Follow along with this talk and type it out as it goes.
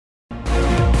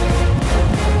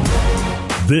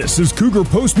This is Cougar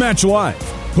Post-Match Live.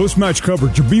 Post-match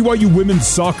coverage of BYU women's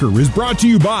soccer is brought to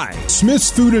you by Smith's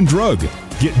Food and Drug.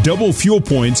 Get double fuel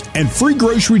points and free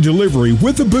grocery delivery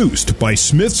with a boost by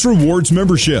Smith's Rewards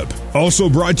membership. Also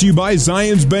brought to you by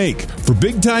Zions Bank. For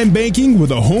big-time banking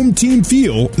with a home team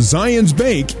feel, Zions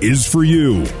Bank is for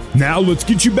you. Now let's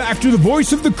get you back to the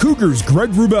voice of the Cougars,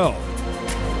 Greg Wrubell.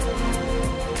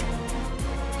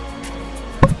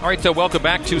 All right, so welcome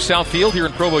back to Southfield here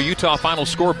in Provo, Utah. Final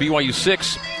score, BYU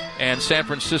 6 and San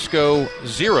Francisco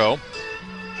 0.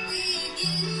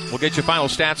 We'll get you final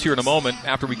stats here in a moment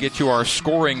after we get you our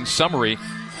scoring summary.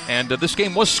 And this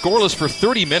game was scoreless for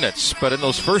 30 minutes, but in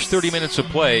those first 30 minutes of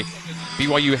play,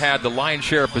 BYU had the lion's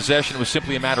share of possession. It was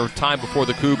simply a matter of time before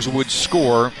the Cougs would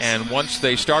score. And once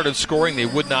they started scoring, they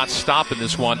would not stop in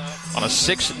this one on a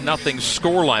 6-0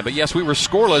 scoreline. But yes, we were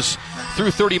scoreless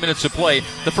through 30 minutes of play.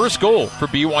 The first goal for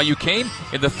BYU came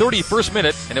in the 31st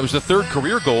minute, and it was the third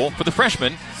career goal for the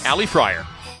freshman, Allie Fryer.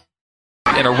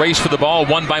 In a race for the ball,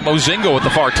 won by Mozingo at the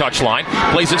far touchline.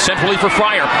 Plays it centrally for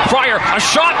Fryer. Fryer, a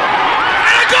shot,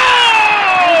 and a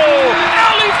goal!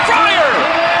 Allie Fryer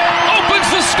opens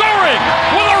the scoring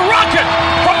with a rocket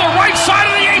from the right side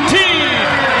of the 18.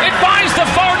 It finds the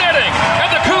far netting, and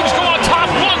the Cougs go on top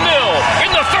 1-0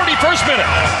 in the 31st minute.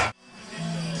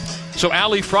 So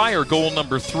Allie Fryer, goal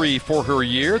number 3 for her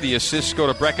year. The assists go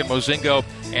to Brecken Mozingo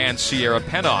and Sierra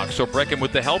Pennock. So Brecken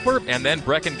with the helper, and then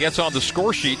Brecken gets on the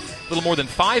score sheet. A little more than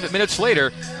 5 minutes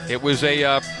later, it was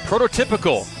a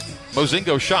prototypical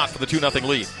Mozingo shot for the 2-0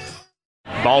 lead.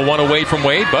 Ball one away from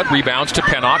Wade, but rebounds to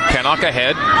Pennock. Pennock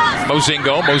ahead.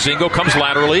 Mozingo comes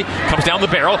laterally, comes down the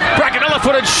barrel. Brecken, a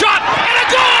left-footed shot, and a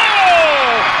goal!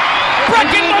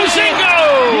 Brecken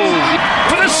Mozingo,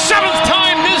 for the 7th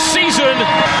time this season,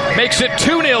 makes it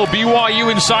 2-0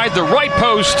 BYU inside the right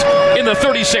post in the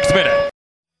 36th minute.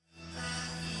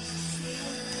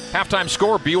 Halftime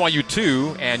score, BYU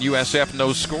 2 and USF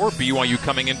no score. BYU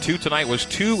coming in tonight was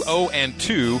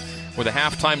 2-0-2 with a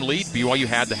halftime lead. BYU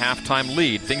had the halftime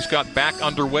lead. Things got back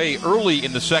underway early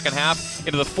in the second half.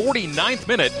 Into the 49th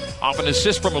minute, off an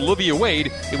assist from Olivia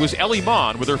Wade, it was Ellie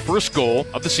Mon with her first goal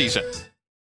of the season.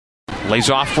 Lays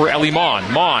off for Ellie Mon.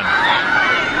 Mon,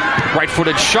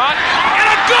 right-footed shot, and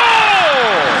a goal!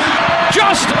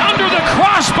 Just under the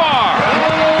crossbar!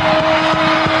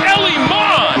 Ellie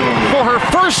Mon for her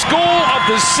first goal of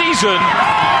the season.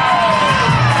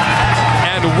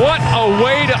 And what a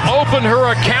way to open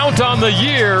her account on the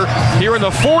year here in the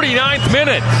 49th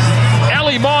minute.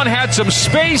 Ellie Mon had some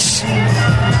space,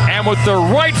 and with the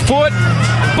right foot,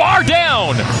 bar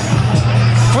down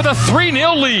for the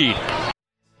 3-0 lead.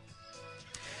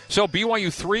 So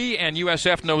BYU 3 and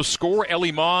USF no score.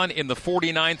 Ellie Mon in the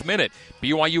 49th minute.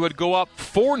 BYU would go up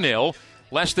 4-0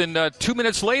 less than 2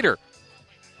 minutes later.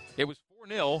 It was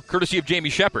 4-0 courtesy of Jamie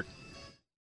Shepard.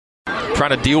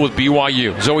 Trying to deal with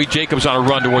BYU. Zoe Jacobs on a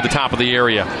run toward the top of the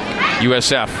area.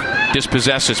 USF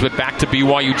dispossesses, but back to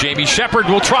BYU. Jamie Shepard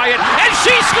will try it, and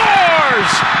she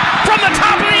scores from the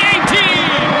top of the 18.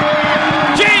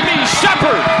 Jamie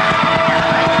Shepard,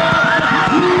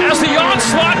 as the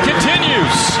onslaught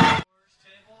continues.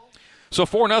 So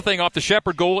 4-0 off the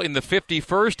Shepard goal in the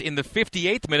 51st. In the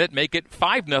 58th minute, make it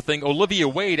 5-0. Olivia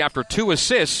Wade, after 2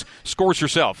 assists, scores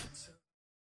herself.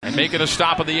 And making a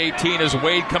stop at the 18 as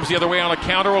Wade comes the other way on a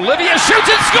counter. Olivia shoots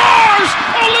and scores!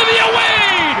 Olivia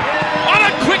Wade on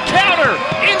a quick counter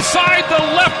inside the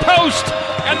left post.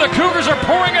 And the Cougars are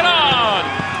pouring it on.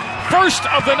 First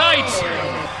of the night,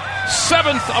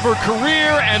 7th of her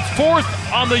career, and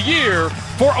 4th on the year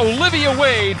for Olivia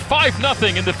Wade.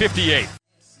 5-0 in the 58th.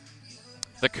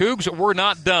 The Cougs were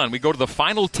not done. We go to the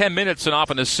final 10 minutes and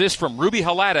off an assist from Ruby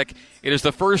Hladek. It is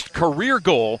the first career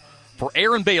goal for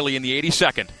Erin Bailey in the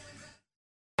 82nd.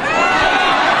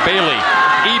 Bailey,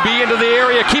 EB into the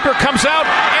area, keeper comes out,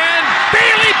 and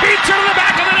Bailey beats her to the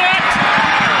back of the net!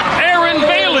 Erin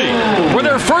Bailey with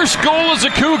her first goal as a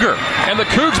Cougar, and the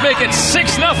Cougs make it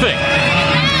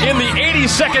 6-0 in the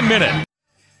 82nd minute.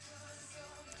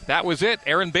 That was it.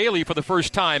 Erin Bailey for the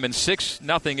first time, and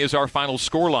 6-0 is our final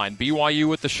scoreline. BYU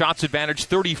with the shots advantage,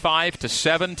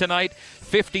 35-7 tonight,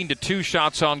 15-2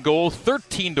 shots on goal,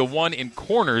 13-1 in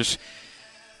corners.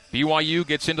 BYU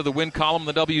gets into the win column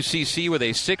in the WCC with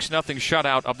a 6-0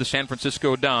 shutout of the San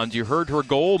Francisco Dons. You heard her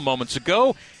goal moments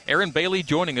ago. Erin Bailey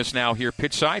joining us now here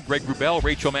pitchside. Greg Wrubell,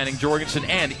 Rachel Manning-Jorgensen,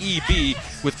 and EB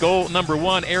with goal number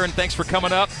 1. Erin, thanks for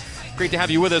coming up. Great to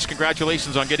have you with us.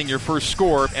 Congratulations on getting your first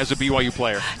score as a BYU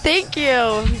player. Thank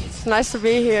you. It's nice to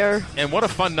be here. And what a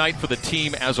fun night for the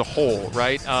team as a whole,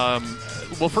 right?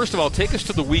 Well, first of all, take us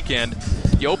to the weekend.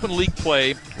 You open league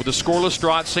play with a scoreless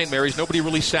draw at St. Mary's. Nobody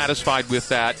really satisfied with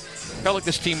that. Felt like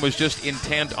this team was just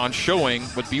intent on showing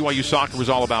what BYU soccer was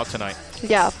all about tonight.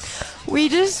 Yeah. We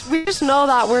just know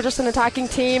that we're just an attacking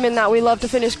team and that we love to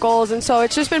finish goals, and so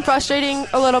it's just been frustrating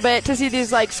a little bit to see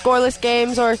these like scoreless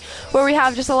games or where we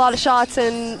have just a lot of shots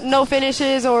and no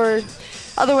finishes, or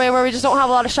other way where we just don't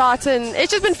have a lot of shots, and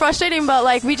it's just been frustrating. But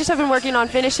like we just have been working on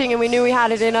finishing, and we knew we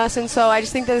had it in us, and so I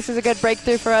just think that this is a good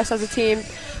breakthrough for us as a team.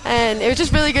 And it was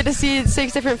just really good to see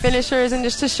 6 different finishers and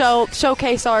just to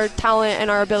showcase our talent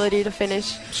and our ability to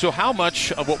finish. So how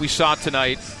much of what we saw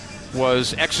tonight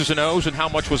was X's and O's, and how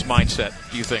much was mindset,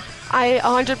 do you think? I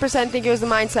 100% think it was the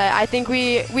mindset. I think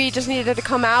we just needed to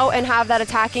come out and have that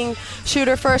attacking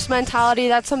shooter-first mentality.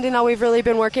 That's something that we've really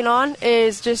been working on,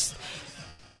 is just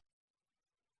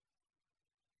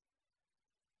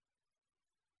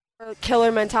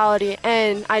killer mentality,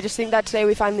 and I just think that today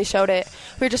we finally showed it.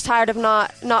 We're just tired of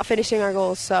not finishing our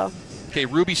goals, so. Okay,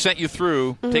 Ruby sent you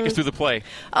through. Take us through the play.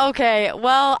 Okay,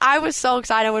 well, I was so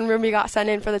excited when Ruby got sent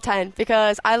in for the 10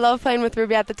 because I love playing with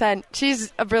Ruby at the 10.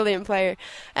 She's a brilliant player.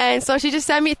 And so she just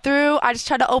sent me through. I just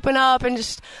tried to open up and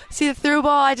just see the through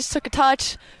ball. I just took a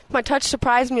touch. My touch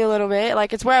surprised me a little bit.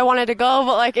 Like, it's where I wanted to go,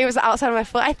 but, like, it was outside of my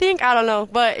foot, I think. I don't know.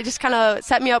 But it just kind of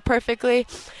set me up perfectly.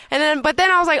 But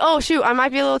then I was like, oh, shoot, I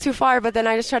might be a little too far. But then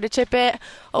I just tried to chip it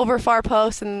over far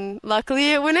post, and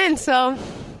luckily it went in, so.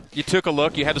 You took a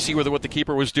look. You had to see what the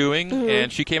keeper was doing,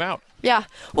 and she came out. Yeah.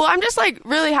 Well, I'm just, like,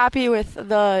 really happy with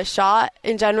the shot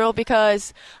in general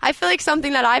because I feel like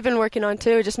something that I've been working on,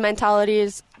 too, just mentality,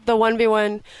 is the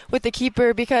 1v1 with the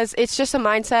keeper, because it's just a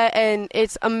mindset and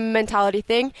it's a mentality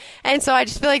thing. And so I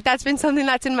just feel like that's been something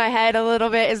that's in my head a little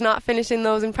bit, is not finishing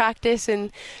those in practice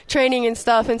and training and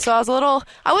stuff. And so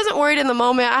I wasn't worried in the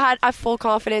moment. I have full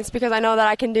confidence because I know that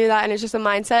I can do that, and it's just a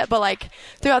mindset. But like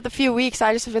throughout the few weeks,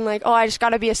 I just have been like, oh, I just got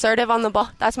to be assertive on the ball.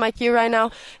 That's my cue right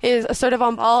now, is assertive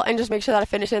on ball and just make sure that I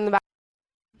finish it in the back.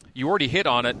 You already hit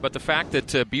on it, but the fact that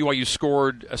BYU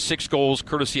scored 6 goals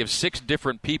courtesy of 6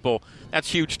 different people,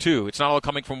 that's huge too. It's not all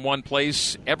coming from one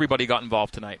place. Everybody got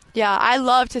involved tonight. Yeah, I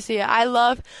love to see it.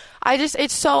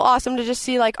 It's so awesome to just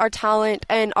see like our talent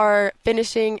and our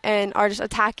finishing and our just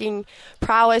attacking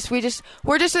prowess. We're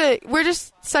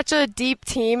just such a deep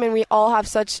team, and we all have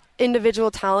such individual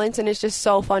talents, and it's just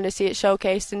so fun to see it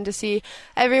showcased and to see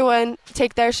everyone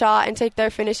take their shot and take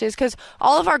their finishes, because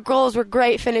all of our goals were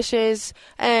great finishes,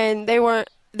 and they were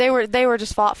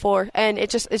just fought for, and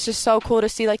it's just so cool to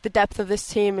see like the depth of this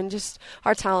team and just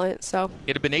our talent. So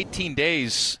it had been 18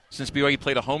 days since BYU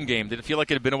played a home game. Did it feel like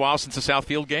it had been a while since the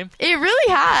Southfield game? It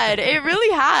really had.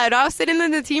 I was sitting in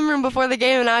the team room before the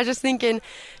game, and I was just thinking,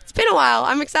 it's been a while.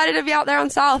 I'm excited to be out there on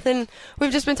South, and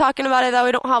we've just been talking about it, that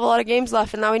we don't have a lot of games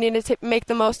left, and that we need to make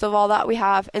the most of all that we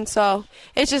have. And so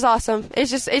it's just awesome.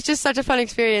 It's just such a fun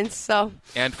experience. So.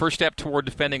 And first step toward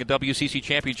defending a WCC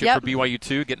championship for BYU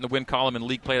too, getting the win column in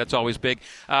league play. That's always big.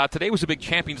 Today was a big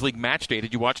Champions League match day.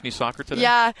 Did you watch any soccer today?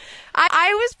 Yeah,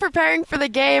 I was preparing for the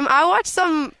game. I watched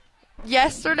some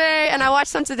yesterday, and I watched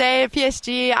some today at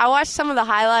PSG. I watched some of the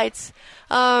highlights.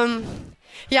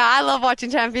 Yeah, I love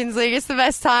watching Champions League. It's the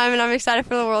best time, and I'm excited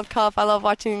for the World Cup. I love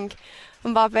watching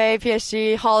Mbappe,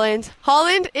 PSG, Holland.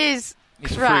 Holland is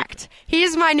cracked.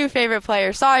 He's my new favorite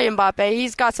player. Sorry, Mbappe.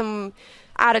 He's got some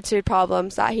attitude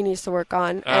problems that he needs to work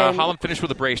on. Holland finished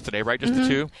with a brace today, right? Just the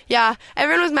 2? Yeah.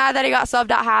 Everyone was mad that he got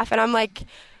subbed at half, and I'm like,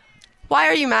 why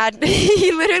are you mad?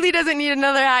 He literally doesn't need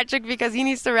another hat trick because he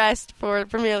needs to rest for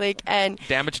Premier League. And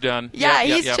damage done. Yeah,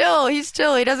 he's chill. He's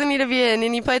chill. He doesn't need to be in.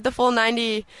 And he played the full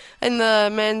 90 in the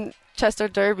Manchester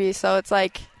Derby. So it's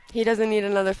like he doesn't need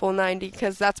another full 90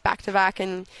 because that's back-to-back.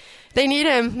 And they need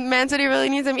him. Man City really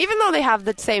needs him. Even though they have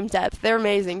the same depth. They're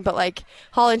amazing. But, like,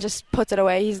 Holland just puts it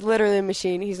away. He's literally a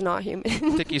machine. He's not human.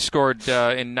 I think he scored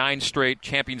in 9 straight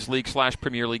Champions League /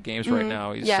 Premier League games right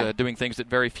now. He's doing things that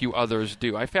very few others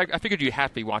do. I figured you'd have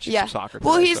to be watching some soccer today.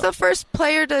 Well, he's the first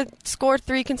player to score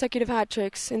 3 consecutive hat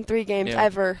tricks in 3 games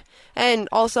ever. And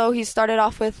also he started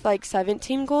off with, like,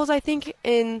 17 goals, I think,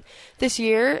 in this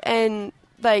year. And,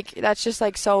 like, that's just,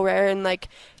 like, so rare. And, like,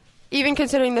 even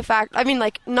considering the fact,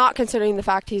 not considering the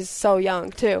fact he's so young,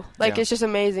 too. Like, it's just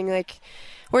amazing. Like,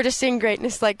 we're just seeing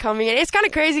greatness, like, coming in. It's kind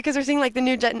of crazy because we're seeing, like, the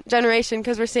new generation,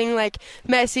 because we're seeing, like,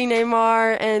 Messi,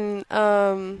 Neymar,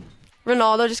 and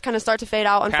Ronaldo just kind of start to fade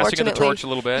out, unfortunately. Passing the torch a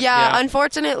little bit. Yeah,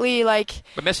 unfortunately, like.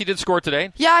 But Messi did score today.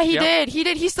 Yeah, he did.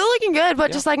 He's still looking good,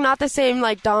 but just, like, not the same,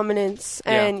 like, dominance.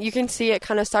 And you can see it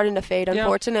kind of starting to fade,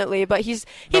 unfortunately. But he's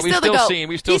still the GOAT.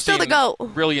 We've still seen the GOAT.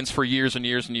 Brilliance for years and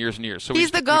years and years and years. So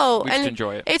he's the GOAT. We just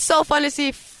enjoy it. It's so fun to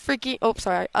see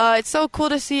it's so cool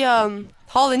to see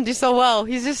Holland do so well.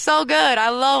 He's just so good. I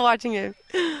love watching him.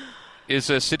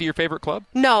 Is City your favorite club?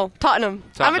 No, Tottenham.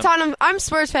 I'm a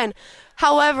Spurs fan.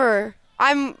 However,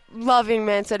 I'm loving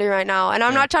Man City right now, and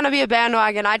I'm not trying to be a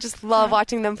bandwagon. I just love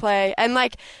watching them play, and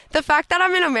like the fact that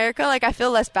I'm in America, like I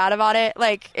feel less bad about it.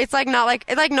 Like it's like not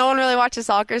like no one really watches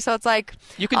soccer, so it's like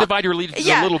you can divide your allegiances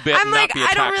a little bit. I'm and like not be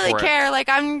attacked I don't really for care. It. Like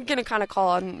I'm gonna kind of call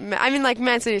on. I mean, like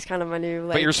Man City's kind of my new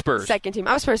but you're Spurs. second team.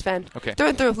 I'm a Spurs fan. Okay, through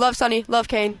and through. Love Sonny. Love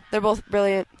Kane. They're both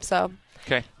brilliant. So.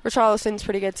 Okay. Richarlison's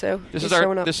pretty good too. This is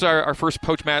our first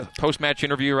post-match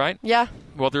interview, right? Yeah.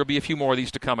 Well, there'll be a few more of these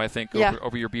to come, I think,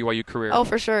 over your BYU career. Oh,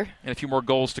 for sure. And a few more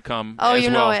goals to come. Oh, as you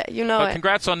well. know it. You know but it.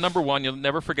 Congrats on number 1. You'll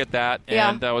never forget that.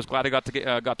 Yeah. And I was glad I got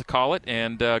to call it.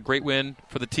 And great win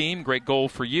for the team. Great goal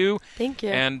for you. Thank you.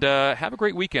 And have a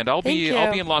great weekend. I'll be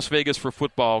in Las Vegas for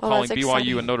football, calling BYU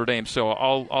exciting. and Notre Dame. So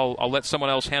I'll let someone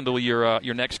else handle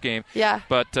your next game. Yeah.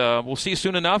 But we'll see you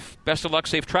soon enough. Best of luck.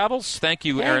 Safe travels. Thank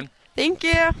you, Erin. Thank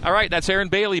you. All right, that's Erin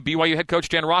Bailey, BYU head coach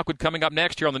Jen Rockwood, coming up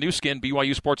next here on the new skin,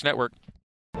 BYU Sports Network.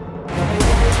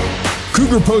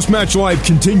 Cougar Post-Match Live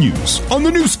continues on the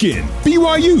new skin,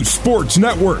 BYU Sports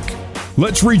Network.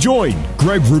 Let's rejoin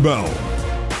Greg Wrubell.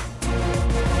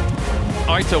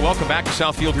 All right, so welcome back to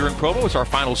Southfield here in Provo. It's our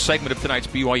final segment of tonight's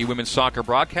BYU women's soccer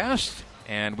broadcast.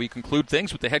 And we conclude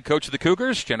things with the head coach of the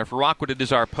Cougars, Jennifer Rockwood. It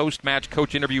is our post-match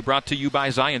coach interview brought to you by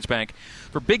Zions Bank.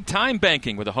 For big-time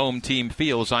banking with a home team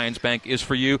feel, Zions Bank is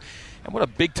for you. And what a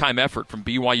big-time effort from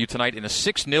BYU tonight in a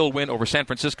 6-0 win over San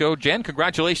Francisco. Jen,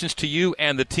 congratulations to you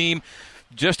and the team.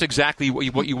 Just exactly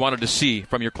what you wanted to see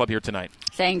from your club here tonight.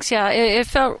 Thanks. Yeah, it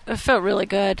felt really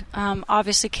good.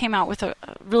 Obviously came out with a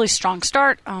really strong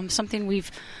start, something we've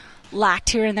lacked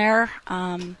here and there.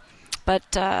 But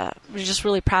we're just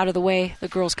really proud of the way the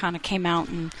girls kind of came out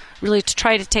and really to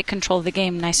try to take control of the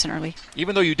game nice and early.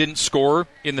 Even though you didn't score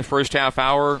in the first half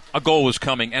hour, a goal was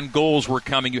coming, and goals were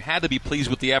coming. You had to be pleased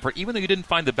with the effort. Even though you didn't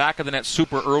find the back of the net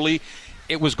super early,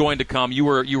 it was going to come. You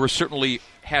were certainly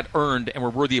had earned and were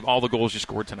worthy of all the goals you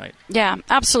scored tonight. Yeah,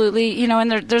 absolutely. You know,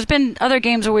 and there's been other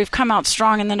games where we've come out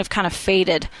strong and then have kind of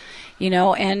faded. You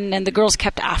know, and the girls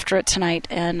kept after it tonight,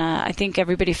 and I think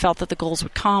everybody felt that the goals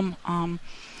would come.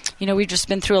 You know, we've just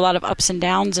been through a lot of ups and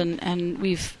downs, and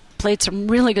we've played some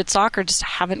really good soccer, just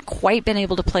haven't quite been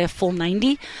able to play a full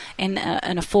 90 and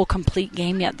a full complete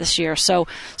game yet this year. So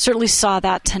certainly saw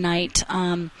that tonight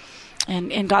and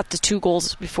got the 2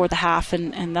 goals before the half,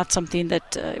 and that's something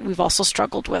that we've also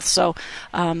struggled with. So,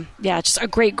 just a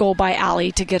great goal by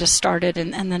Allie to get us started,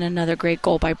 and then another great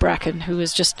goal by Brecken, who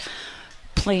is just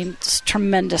playing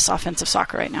tremendous offensive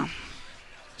soccer right now.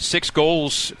 6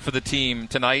 goals for the team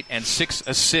tonight and 6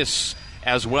 assists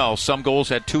as well. Some goals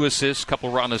had 2 assists, a couple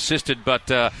were unassisted,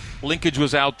 but linkage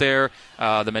was out there.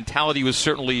 The mentality was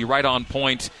certainly right on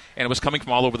point, and it was coming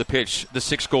from all over the pitch. The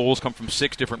 6 goals come from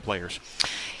 6 different players.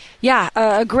 Yeah,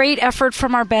 a great effort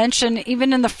from our bench, and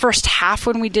even in the first half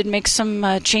when we did make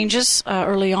some changes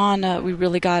early on, we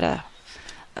really got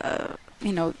a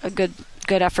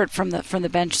good effort from the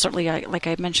bench. Certainly, like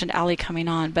I mentioned, Allie coming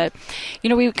on, but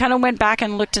we kind of went back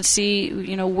and looked to see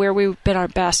where we've been our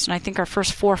best, and I think our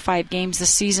first 4 or 5 games this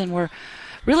season were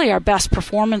really our best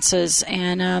performances,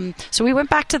 and so we went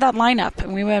back to that lineup,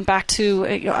 and we went back to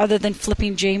other than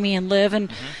flipping Jamie and Liv, and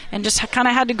just kind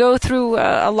of had to go through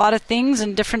a lot of things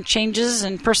and different changes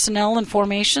and personnel and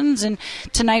formations, and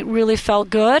tonight really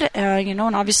felt good, and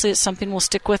obviously it's something we'll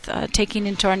stick with taking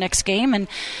into our next game,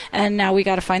 and now we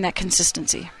got to find that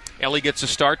consistency. Ellie gets a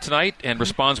start tonight and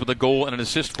responds with a goal and an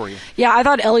assist for you. Yeah, I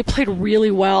thought Ellie played really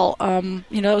well.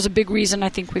 That was a big reason I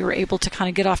think we were able to kind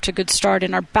of get off to a good start.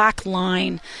 In our back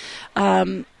line,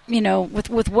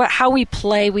 with how we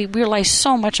play, we rely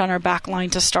so much on our back line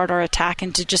to start our attack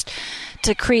and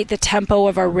to create the tempo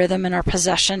of our rhythm and our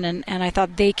possession. And I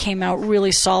thought they came out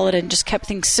really solid and just kept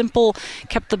things simple,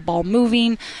 kept the ball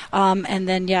moving. And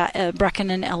then,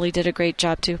 Brecken and Ellie did a great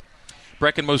job too.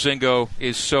 Brecken Mozingo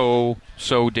is so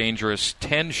dangerous.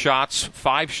 10 shots,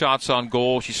 5 shots on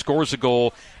goal. She scores a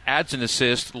goal, adds an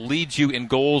assist, leads you in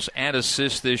goals and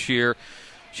assists this year.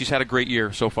 She's had a great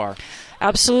year so far.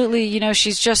 Absolutely.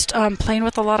 She's just playing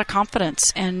with a lot of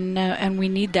confidence, and we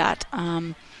need that.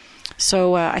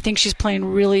 So I think she's playing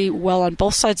really well on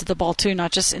both sides of the ball too,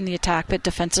 not just in the attack, but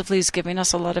defensively is giving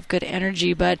us a lot of good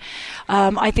energy. But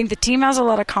I think the team has a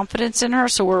lot of confidence in her,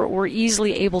 so we're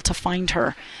easily able to find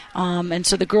her. And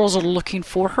so the girls are looking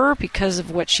for her because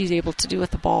of what she's able to do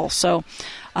with the ball. So,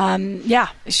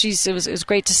 it was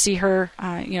great to see her.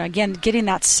 Again, getting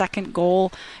that second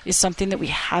goal is something that we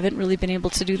haven't really been able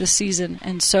to do this season.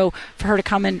 And so for her to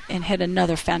come in and hit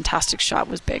another fantastic shot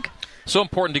was big. So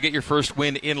important to get your first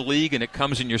win in league, and it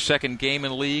comes in your second game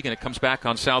in league, and it comes back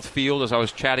on South Field. As I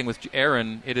was chatting with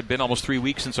Aaron, it had been almost 3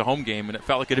 weeks since a home game, and it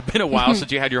felt like it had been a while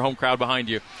since you had your home crowd behind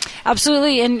you.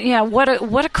 Absolutely, and yeah, what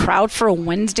a crowd for a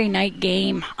Wednesday night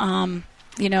game.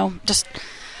 Just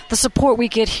the support we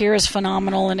get here is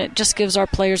phenomenal, and it just gives our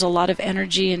players a lot of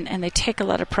energy, and they take a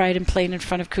lot of pride in playing in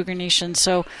front of Cougar Nation.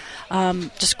 So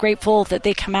just grateful that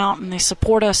they come out and they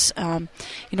support us.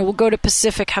 We'll go to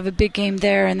Pacific, have a big game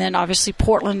there, and then obviously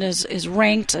Portland is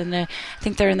ranked, and I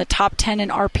think they're in the top 10 in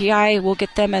RPI. We'll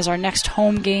get them as our next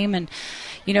home game, and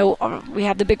we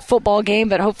have the big football game,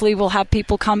 but hopefully we'll have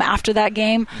people come after that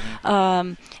game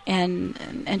and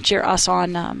cheer us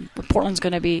on. Portland's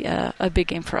going to be a big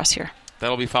game for us here.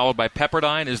 That'll be followed by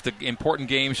Pepperdine as the important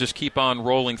games just keep on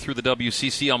rolling through the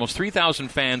WCC. Almost 3,000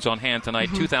 fans on hand tonight,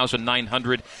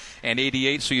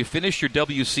 2,988. So you finish your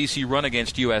WCC run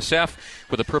against USF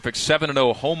with a perfect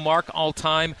 7-0 home mark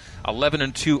all-time,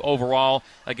 11-2 overall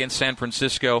against San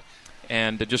Francisco,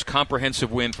 and just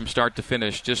comprehensive win from start to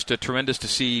finish. Just tremendous to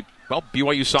see. Well,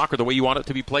 BYU soccer the way you want it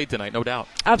to be played tonight, no doubt.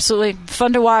 Absolutely.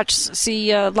 Fun to watch,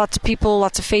 see lots of people,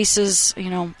 lots of faces.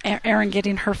 Erin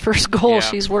getting her first goal. Yeah.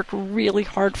 She's worked really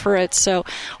hard for it. So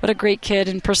what a great kid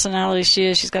and personality she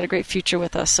is. She's got a great future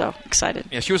with us, so excited.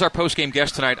 Yeah, she was our post-game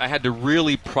guest tonight. I had to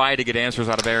really pry to get answers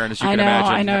out of Erin, as you can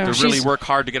imagine. I know. To really work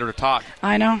hard to get her to talk.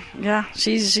 I know, yeah.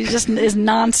 She just is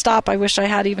nonstop. I wish I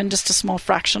had even just a small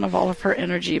fraction of all of her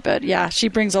energy. But, yeah, she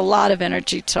brings a lot of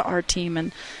energy to our team,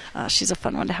 and she's a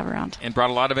fun one to have around. And brought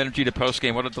a lot of energy to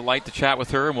postgame. What a delight to chat with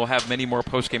her, and we'll have many more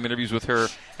postgame interviews with her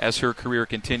as her career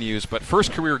continues. But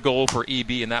first career goal for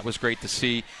EB, and that was great to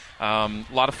see. A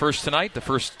lot of firsts tonight, the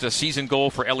first season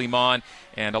goal for Ellie Mon,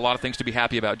 and a lot of things to be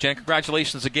happy about. Jen,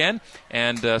 congratulations again,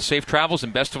 and safe travels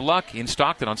and best of luck in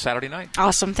Stockton on Saturday night.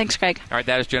 Awesome. Thanks, Greg. All right,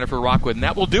 that is Jennifer Rockwood, and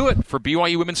that will do it for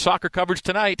BYU women's soccer coverage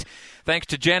tonight. Thanks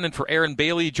to Jen and for Aaron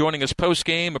Bailey joining us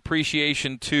postgame.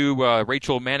 Appreciation to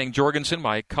Rachel Manning-Jorgensen,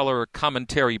 my color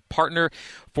commentary partner,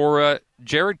 for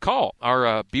Jared Call,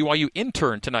 our BYU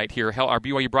intern tonight here, our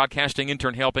BYU broadcasting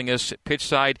intern helping us at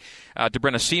pitchside. To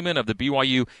Brenna Seaman of the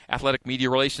BYU Athletic Media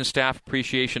Relations staff,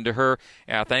 appreciation to her.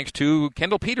 Thanks to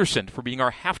Kendall Peterson for being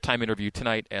our halftime interview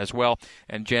tonight as well.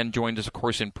 And Jen joined us, of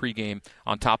course, in pregame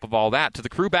on top of all that. To the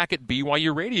crew back at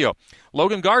BYU Radio,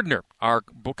 Logan Gardner, our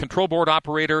control board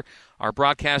operator, our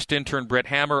broadcast intern, Brett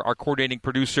Hammer, our coordinating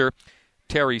producer,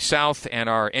 Terry South, and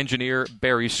our engineer,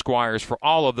 Barry Squires. For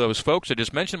all of those folks I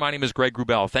just mentioned, my name is Greg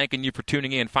Wrubell. Thanking you for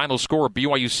tuning in. Final score,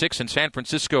 BYU 6 and San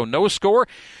Francisco no score.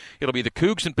 It'll be the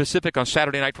Cougs in Pacific on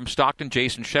Saturday night from Stockton.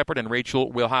 Jason Shepard and Rachel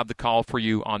will have the call for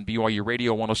you on BYU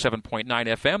Radio 107.9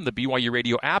 FM, the BYU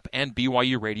Radio app, and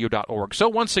BYURadio.org. So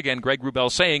once again, Greg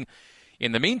Wrubell saying,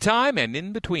 in the meantime and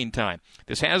in between time,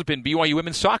 this has been BYU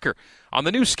Women's Soccer on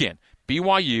the new skin,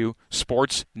 BYU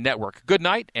Sports Network. Good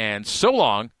night and so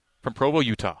long from Provo,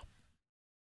 Utah.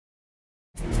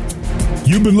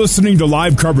 You've been listening to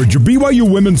live coverage of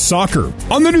BYU women's soccer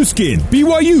on the new skin,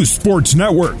 BYU Sports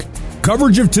Network.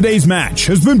 Coverage of today's match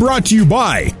has been brought to you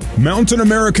by Mountain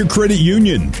America Credit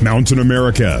Union. Mountain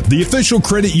America, the official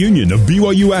credit union of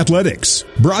BYU Athletics.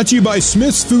 Brought to you by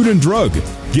Smith's Food and Drug.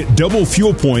 Get double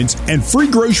fuel points and free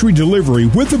grocery delivery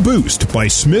with a boost by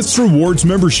Smith's Rewards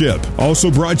membership. Also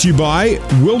brought to you by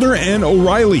Wilner and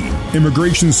O'Reilly.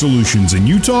 Immigration solutions in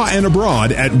Utah and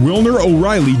abroad at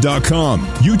WilnerO'Reilly.com.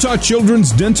 Utah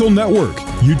Children's Dental Network.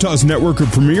 Utah's network of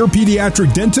premier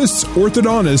pediatric dentists,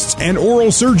 orthodontists, and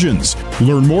oral surgeons.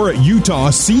 Learn more at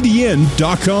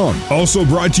UtahCDN.com. Also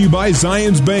brought to you by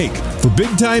Zions Bank. For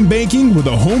big-time banking with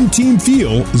a home team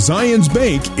feel, Zions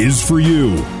Bank is for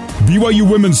you. BYU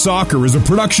Women's Soccer is a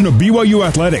production of BYU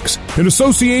Athletics in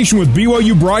association with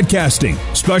BYU Broadcasting.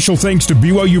 Special thanks to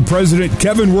BYU President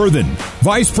Kevin Worthen,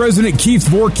 Vice President Keith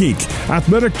Vorkink,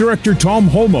 Athletic Director Tom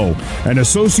Holmo, and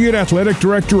Associate Athletic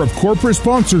Director of Corporate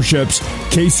Sponsorships,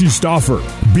 Casey Stauffer.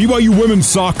 BYU Women's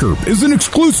Soccer is an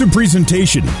exclusive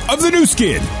presentation of the new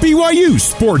skin, BYU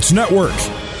Sports Network.